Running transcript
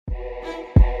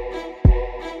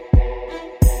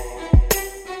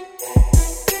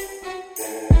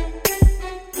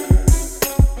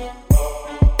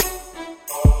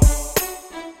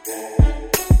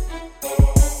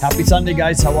Happy Sunday,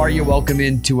 guys. How are you? Welcome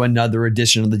into another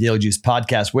edition of the Daily Juice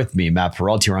podcast with me, Matt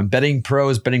Perrault, here on Betting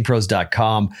Pros,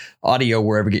 bettingpros.com, audio,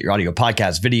 wherever you get your audio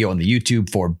podcast, video on the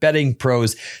YouTube for Betting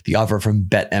Pros. The offer from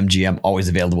BetMGM, always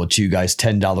available to you guys,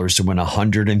 $10 to win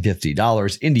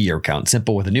 $150 into your account.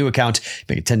 Simple with a new account,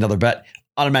 make a $10 bet.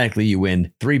 Automatically, you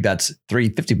win three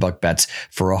 $50 bets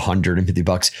for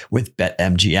 $150 with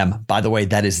BetMGM. By the way,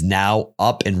 that is now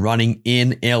up and running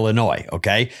in Illinois.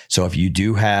 Okay. So if you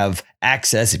do have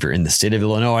access, if you're in the state of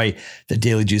Illinois, the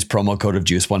Daily Juice promo code of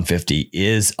Juice150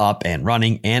 is up and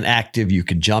running and active. You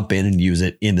can jump in and use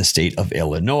it in the state of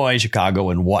Illinois, Chicago,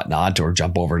 and whatnot, or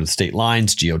jump over to the state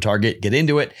lines, GeoTarget, get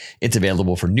into it. It's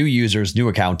available for new users, new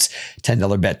accounts,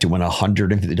 $10 bet to win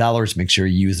 $150. Make sure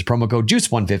you use the promo code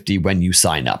Juice150 when you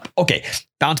sign up. Okay.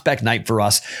 Bounce back night for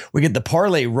us. We get the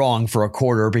parlay wrong for a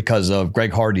quarter because of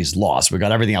Greg Hardy's loss. We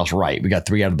got everything else right. We got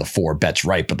 3 out of the 4 bets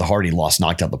right, but the Hardy loss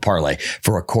knocked out the parlay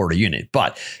for a quarter unit.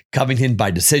 But Covington by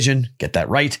decision, get that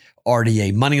right.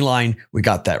 RDA money line, we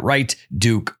got that right.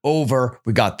 Duke over,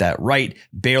 we got that right.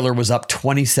 Baylor was up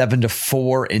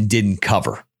 27-4 and didn't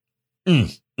cover.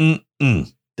 They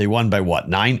won by what?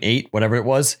 9-8, whatever it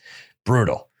was.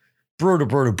 Brutal.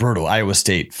 Iowa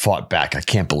State fought back. I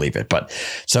can't believe it. But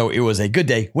so it was a good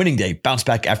day, winning day, bounce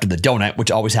back after the donut,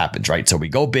 which always happens, right? So we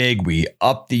go big, we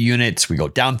up the units, we go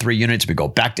down 3 units, we go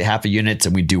back to half a units,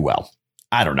 and we do well.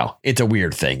 I don't know. It's a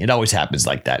weird thing. It always happens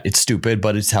like that. It's stupid,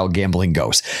 but it's how gambling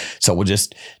goes. So we'll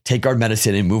just take our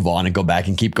medicine and move on and go back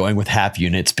and keep going with half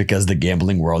units because the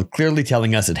gambling world clearly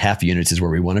telling us that half units is where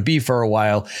we want to be for a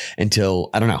while until,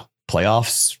 I don't know,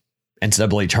 playoffs,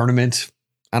 NCAA tournament.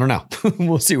 I don't know.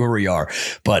 We'll see where we are,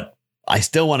 but I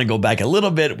still want to go back a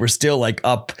little bit. We're still like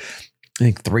up, I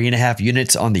think 3.5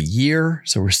 units on the year.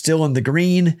 So we're still in the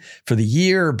green for the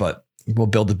year, but we'll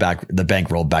build the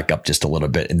bankroll back up just a little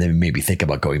bit and then maybe think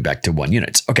about going back to 1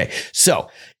 units. Okay. So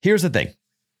here's the thing.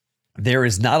 There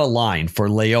is not a line for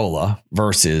Loyola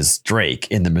versus Drake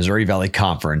in the Missouri Valley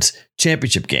Conference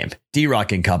championship game.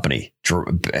 D-Rock and company.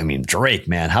 Drake,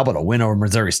 man, how about a win over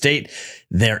Missouri State?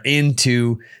 They're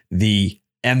into the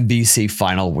MVC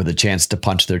final with a chance to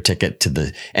punch their ticket to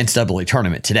the NCAA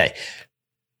tournament today.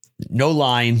 No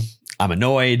line. I'm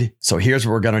annoyed. So here's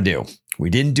what we're going to do. We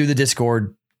didn't do the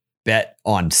Discord bet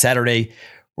on Saturday.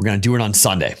 We're going to do it on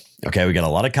Sunday. Okay. We got a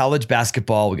lot of college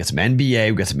basketball. We got some NBA.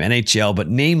 We got some NHL, but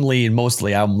namely and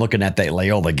mostly I'm looking at that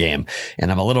Loyola game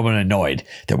and I'm a little bit annoyed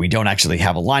that we don't actually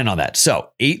have a line on that. So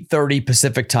 8:30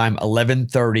 Pacific time,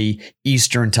 11:30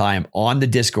 Eastern time on the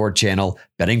Discord channel,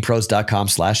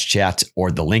 bettingpros.com/chat, or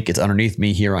the link is underneath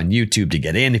me here on YouTube to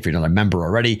get in. If you're not a member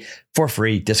already, for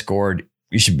free, Discord.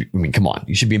 You should be, come on,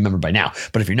 you should be a member by now.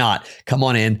 But if you're not, come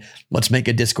on in. Let's make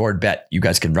a Discord bet. You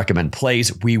guys can recommend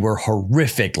plays. We were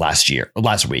horrific last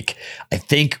week. I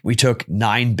think we took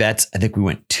 9 bets. I think we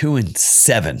went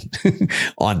 2-7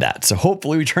 on that. So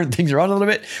hopefully we turn things around a little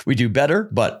bit. We do better,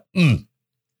 but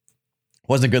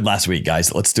wasn't good last week,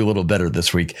 guys. Let's do a little better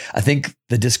this week. I think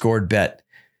the Discord bet,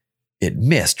 it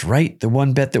missed, right? The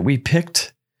one bet that we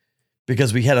picked.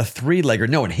 Because we had a 3-legger.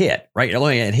 No, it hit, right?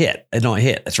 It hit. No, it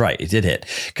hit. That's right. It did hit.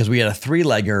 Because we had a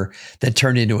 3-legger that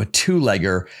turned into a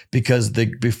 2-legger because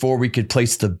before we could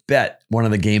place the bet, one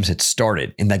of the games had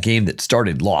started. And that game that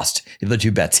started lost. The other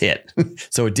 2 bets hit.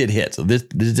 So it did hit. So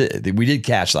we did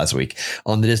cash last week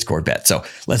on the Discord bet. So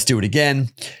let's do it again.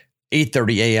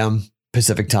 8:30 a.m.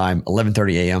 Pacific time,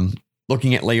 11:30 a.m.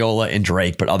 Looking at Loyola and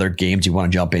Drake, but other games you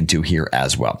want to jump into here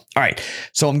as well. All right.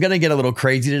 So I'm going to get a little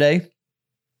crazy today.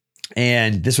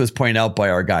 And this was pointed out by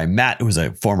our guy, Matt, who was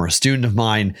a former student of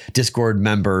mine, Discord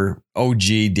member,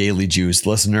 OG Daily Juice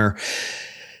listener.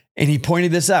 And he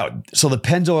pointed this out. So the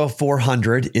Pennzoil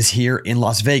 400 is here in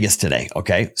Las Vegas today.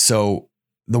 Okay. So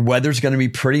the weather's going to be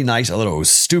pretty nice, although it was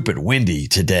stupid windy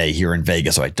today here in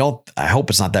Vegas. So I hope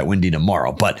it's not that windy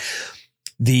tomorrow, but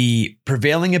the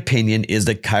prevailing opinion is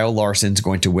that Kyle Larson's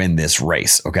going to win this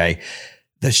race. Okay.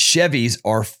 The Chevys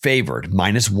are favored,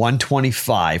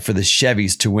 -125 for the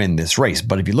Chevys to win this race.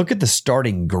 But if you look at the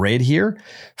starting grid here,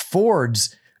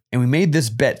 Ford's, and we made this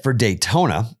bet for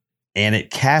Daytona, and it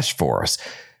cashed for us.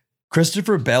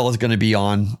 Christopher Bell is going to be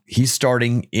on. He's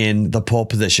starting in the pole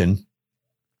position.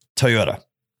 Toyota.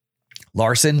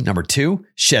 Larson, number 2,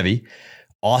 Chevy.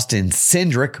 Austin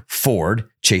Cindric, Ford.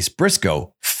 Chase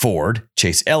Briscoe, Ford.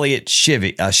 Chase Elliott,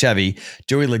 Chevy.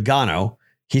 Joey Logano,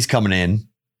 he's coming in.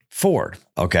 Ford.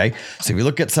 Okay. So if you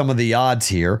look at some of the odds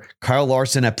here, Kyle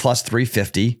Larson at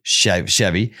 +350,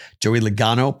 Chevy. Joey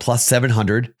Logano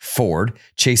 +700, Ford.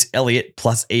 Chase Elliott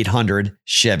 +800,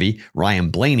 Chevy. Ryan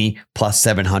Blaney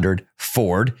 +700,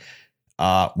 Ford.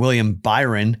 William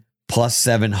Byron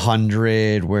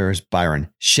 +700. Where is Byron?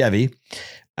 Chevy.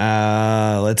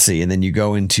 Let's see. And then you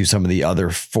go into some of the other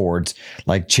Fords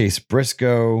like Chase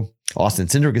Briscoe, Austin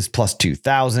Cindric is plus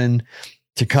 2,000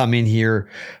 to come in here.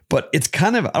 But it's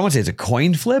kind of, I don't want to say it's a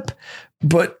coin flip,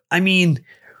 but I mean,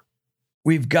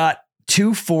 we've got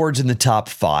 2 Fords in the top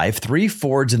 5, 3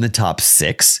 Fords in the top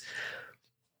 6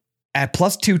 at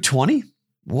plus 220.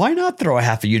 Why not throw a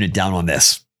half a unit down on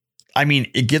this? I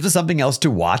mean, it gives us something else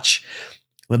to watch,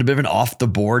 a little bit of an off the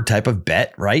board type of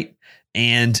bet, right?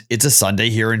 And it's a Sunday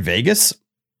here in Vegas.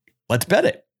 Let's bet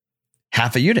it.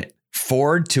 Half a unit.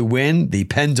 Ford to win the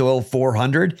Pennzoil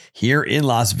 400 here in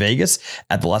Las Vegas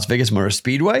at the Las Vegas Motor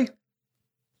Speedway.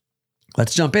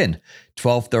 Let's jump in.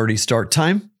 12:30 start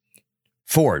time.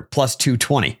 Ford plus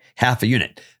 220, half a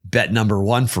unit. Bet number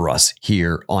 1 for us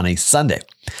here on a Sunday.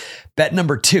 Bet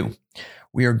number 2,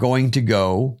 we are going to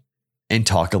go and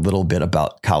talk a little bit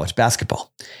about college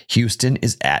basketball. Houston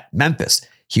is at Memphis.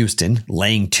 Houston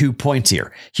laying 2 points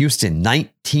here. Houston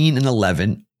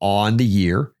 19-11 on the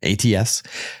year, ATS,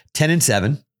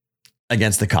 10-7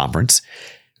 against the conference.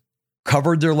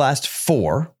 Covered their last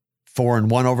 4,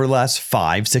 4-1 over the last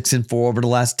 5, 6-4 over the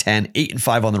last 10,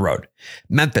 8-5 on the road.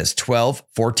 Memphis 12,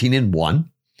 14-1,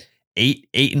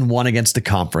 8-1 against the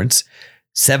conference,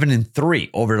 7-3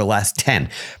 over the last 10.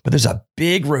 But there's a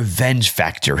big revenge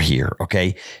factor here.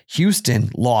 Okay.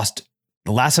 Houston lost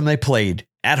the last time they played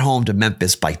at home to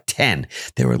Memphis by 10.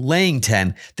 They were laying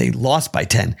 10. They lost by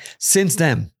 10. Since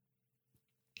then,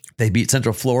 they beat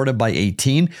Central Florida by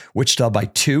 18, Wichita by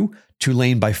 2,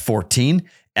 Tulane by 14,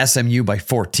 SMU by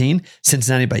 14,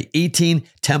 Cincinnati by 18,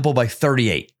 Temple by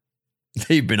 38.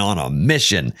 They've been on a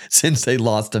mission since they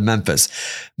lost to Memphis.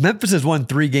 Memphis has won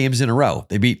 3 games in a row.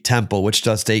 They beat Temple,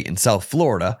 Wichita State, and South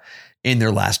Florida in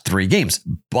their last 3 games.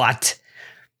 But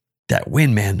that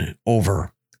win, man,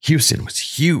 over Houston was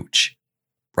huge.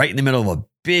 Right in the middle of a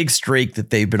big streak that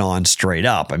they've been on straight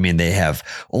up. I mean, they have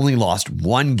only lost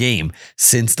 1 game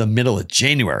since the middle of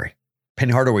January.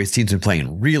 Penny Hardaway's team's been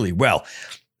playing really well.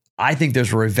 I think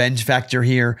there's a revenge factor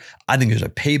here. I think there's a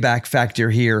payback factor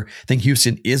here. I think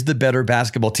Houston is the better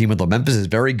basketball team, although Memphis is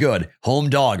very good. Home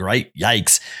dog, right?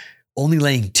 Yikes. Only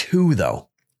laying 2, though.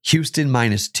 Houston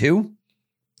 -2.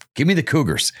 Give me the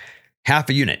Cougars. Half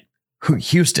a unit.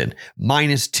 Houston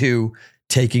 -2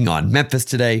 taking on Memphis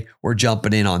today. We're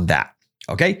jumping in on that.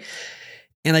 Okay.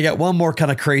 And I got one more kind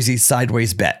of crazy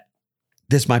sideways bet.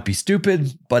 This might be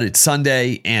stupid, but it's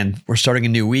Sunday and we're starting a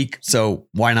new week. So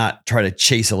why not try to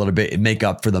chase a little bit and make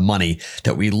up for the money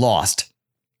that we lost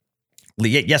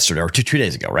yesterday or 2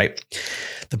 days ago, right?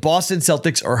 The Boston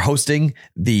Celtics are hosting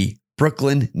the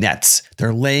Brooklyn Nets.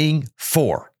 They're laying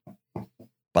 4.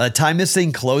 By the time this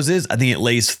thing closes, I think it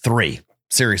lays 3.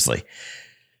 Seriously.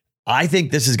 I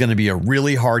think this is going to be a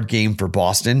really hard game for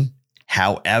Boston.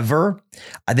 However,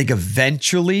 I think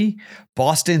eventually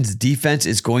Boston's defense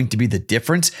is going to be the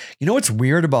difference. You know what's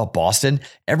weird about Boston?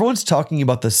 Everyone's talking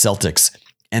about the Celtics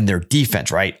and their defense,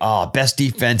 right? Best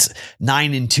defense,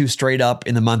 9-2 straight up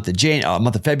in the month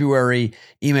of February.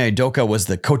 Ime Udoka was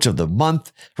the coach of the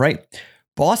month, right?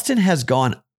 Boston has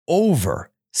gone over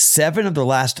 7 of the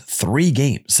last 3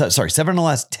 games. 7 of the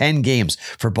last 10 games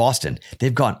for Boston.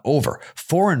 They've gone over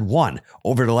 4-1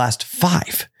 over the last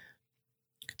 5.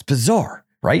 It's bizarre,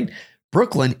 right?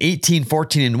 Brooklyn, 18,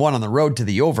 14-1 on the road to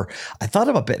the over. I thought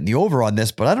about betting the over on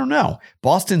this, but I don't know.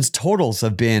 Boston's totals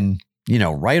have been,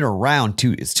 right around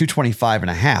it's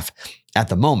 225.5 at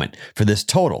the moment for this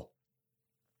total.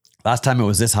 Last time it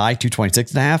was this high,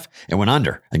 226.5. It went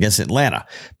under against Atlanta,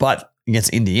 but against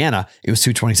Indiana, it was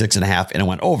 226.5 and it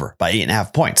went over by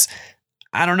 8.5 points.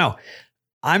 I don't know.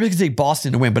 I'm just going to take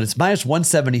Boston to win, but it's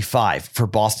 -175 for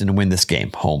Boston to win this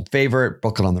game. Home favorite,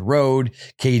 Brooklyn on the road,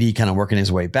 KD kind of working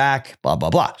his way back, blah,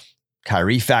 blah, blah.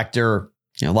 Kyrie factor,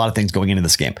 a lot of things going into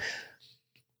this game.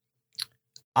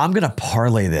 I'm going to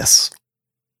parlay this,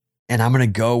 and I'm going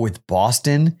to go with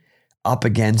Boston up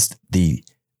against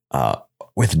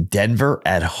with Denver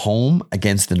at home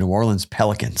against the New Orleans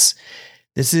Pelicans.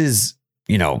 This is,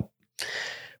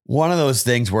 one of those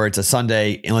things where it's a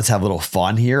Sunday and let's have a little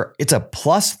fun here. It's a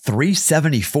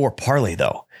 +374 parlay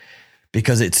though,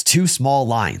 because it's 2 small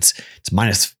lines. It's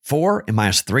 -4 and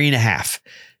 -3.5.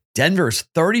 Denver's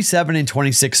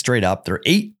 37-26 straight up. They're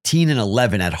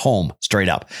 18-11 at home straight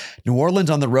up. New Orleans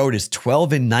on the road is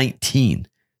 12-19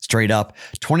 straight up,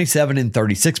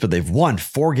 27-36, but they've won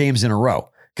 4 games in a row.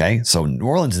 Okay. So New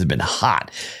Orleans has been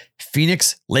hot.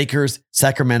 Phoenix, Lakers,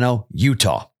 Sacramento,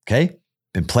 Utah. Okay.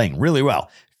 Been playing really well.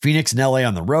 Phoenix and LA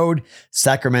on the road,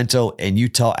 Sacramento and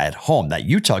Utah at home. That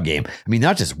Utah game, I mean,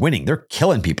 not just winning, they're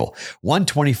killing people.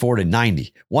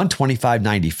 124-90,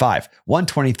 125-95,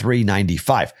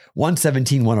 123-95,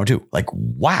 117-102. Like,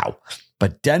 wow.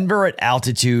 But Denver at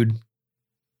altitude,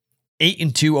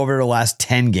 8-2 over the last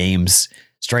 10 games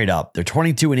straight up. They're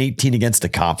 22-18 against the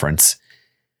conference.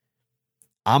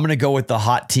 I'm going to go with the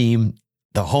hot team,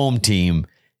 the home team,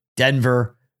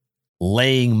 Denver,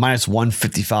 laying minus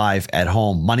 155 at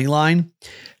home money line,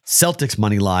 Celtics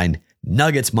money line,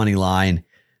 Nuggets money line,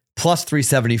 plus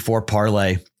 374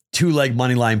 parlay, 2-leg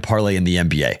money line parlay in the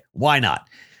NBA. Why not?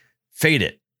 Fade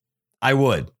it. I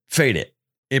would fade it.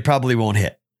 It probably won't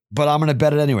hit, but I'm going to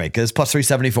bet it anyway because it's plus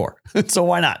 374. So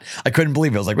why not? I couldn't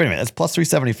believe it. I was like, wait a minute, that's plus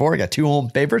 374. I got 2 home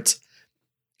favorites.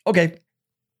 Okay.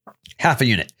 Half a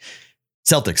unit.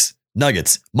 Celtics,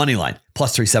 Nuggets, money line,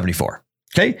 plus 374.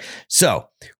 Okay, so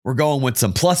we're going with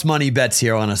some plus money bets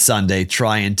here on a Sunday,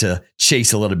 trying to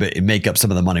chase a little bit and make up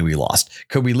some of the money we lost.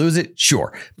 Could we lose it?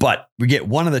 Sure. But we get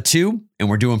one of the two and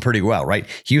we're doing pretty well, right?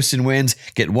 Houston wins,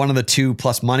 get one of the 2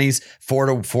 plus monies.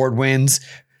 Ford wins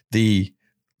the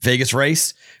Vegas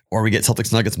race, or we get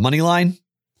Celtics Nuggets money line,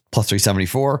 plus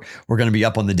 374. We're going to be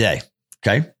up on the day.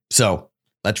 Okay, so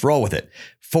let's roll with it.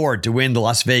 Ford to win the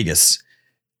Las Vegas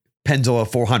Pennzoil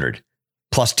 400.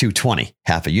 Plus 220,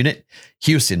 half a unit.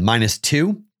 Houston minus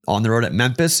 2 on the road at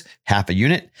Memphis, half a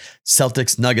unit.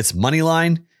 Celtics Nuggets money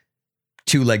line,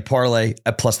 2-leg parlay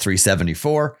at plus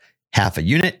 374, half a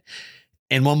unit.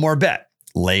 And one more bet.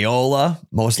 Loyola,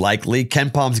 most likely.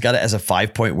 Ken Palm's got it as a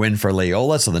 5-point win for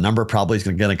Loyola. So the number probably is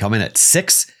going to come in at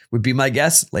 6, would be my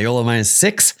guess. Loyola minus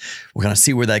 6. We're going to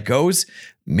see where that goes.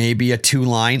 Maybe a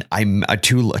 2-leg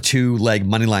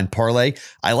money line parlay.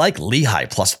 I like Lehigh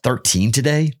plus 13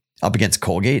 today, up against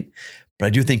Colgate, but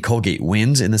I do think Colgate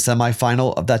wins in the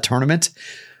semifinal of that tournament.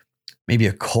 Maybe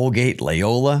a Colgate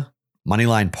Loyola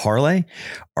moneyline parlay,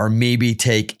 or maybe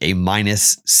take a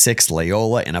minus 6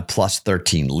 Loyola and a plus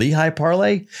 13 Lehigh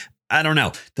parlay. I don't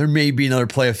know. There may be another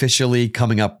play officially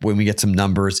coming up when we get some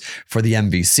numbers for the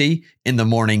MVC in the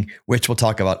morning, which we'll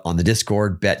talk about on the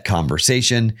Discord bet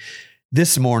conversation.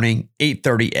 This morning,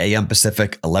 8:30 a.m.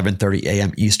 Pacific, 11:30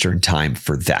 a.m. Eastern time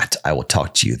for that. I will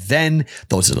talk to you then.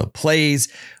 Those are the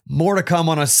plays. More to come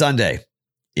on a Sunday.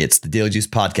 It's the Daily Juice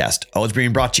Podcast, always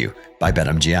being brought to you by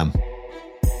BetMGM.